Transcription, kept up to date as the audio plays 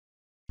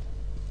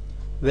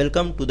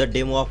Welcome to the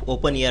demo of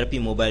OpenERP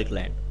mobile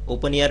client.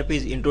 OpenERP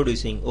is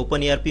introducing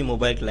OpenERP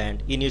mobile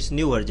client in its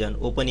new version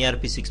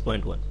OpenERP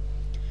 6.1.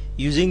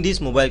 Using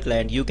this mobile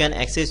client, you can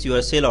access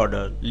your sale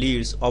order,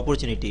 leads,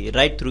 opportunity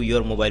right through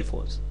your mobile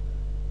phones.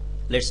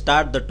 Let's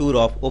start the tour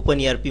of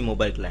OpenERP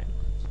mobile client.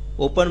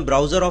 Open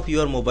browser of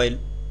your mobile.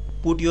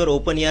 Put your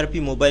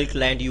OpenERP mobile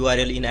client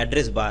URL in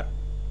address bar.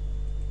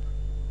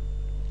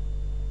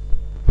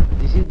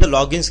 This is the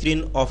login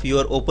screen of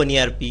your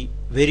OpenERP,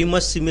 very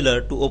much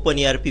similar to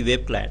OpenERP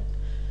web client.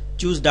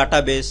 Choose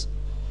database,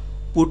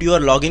 put your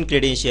login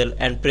credential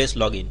and press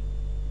login.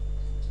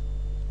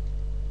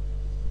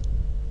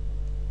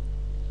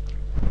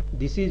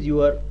 This is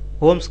your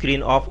home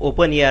screen of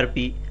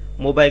OpenERP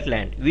mobile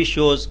client, which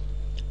shows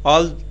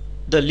all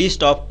the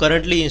list of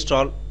currently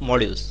installed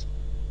modules.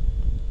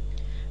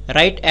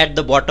 Right at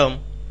the bottom,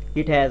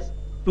 it has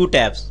two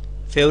tabs,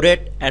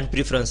 favorite and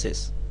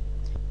preferences.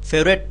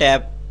 Favorite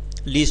tab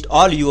lists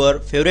all your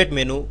favorite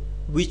menu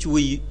which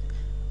we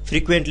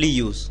frequently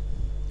use,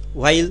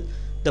 while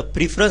the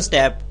preference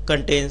tab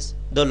contains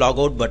the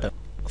logout button.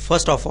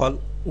 First of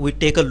all, we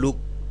take a look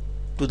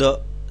to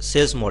the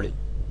sales module.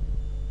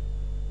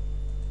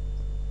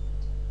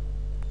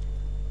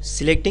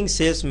 Selecting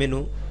sales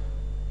menu,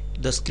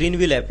 the screen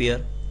will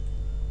appear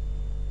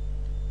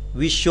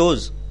which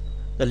shows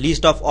the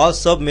list of all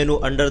sub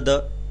menu under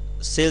the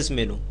sales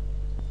menu.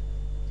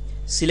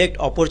 Select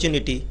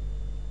opportunity.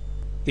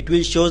 It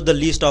will show the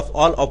list of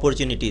all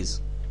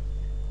opportunities.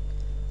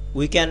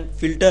 We can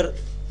filter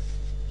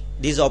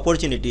these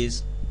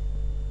opportunities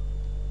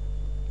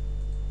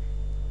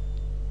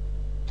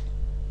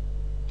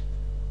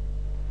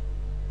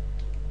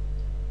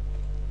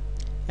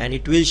and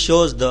it will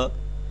show the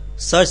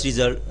search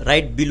result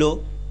right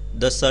below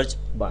the search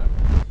bar.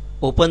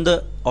 Open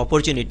the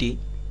opportunity.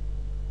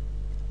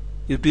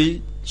 It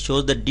will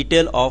show the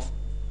detail of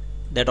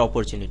that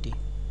opportunity.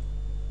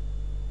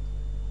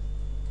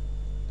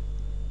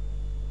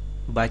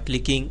 By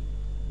clicking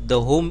the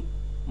home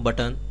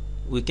button,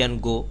 we can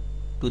go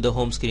to the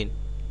home screen.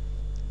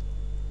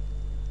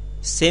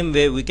 Same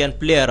way we can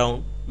play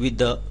around with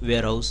the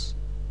warehouse,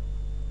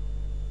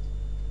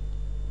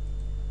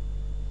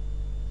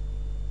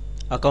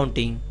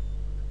 accounting,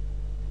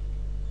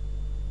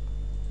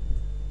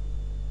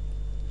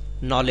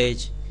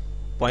 knowledge,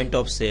 point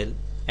of sale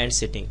and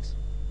settings.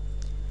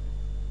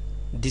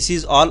 This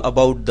is all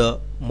about the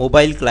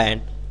mobile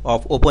client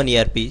of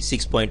OpenERP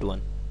 6.1.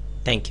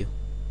 Thank you.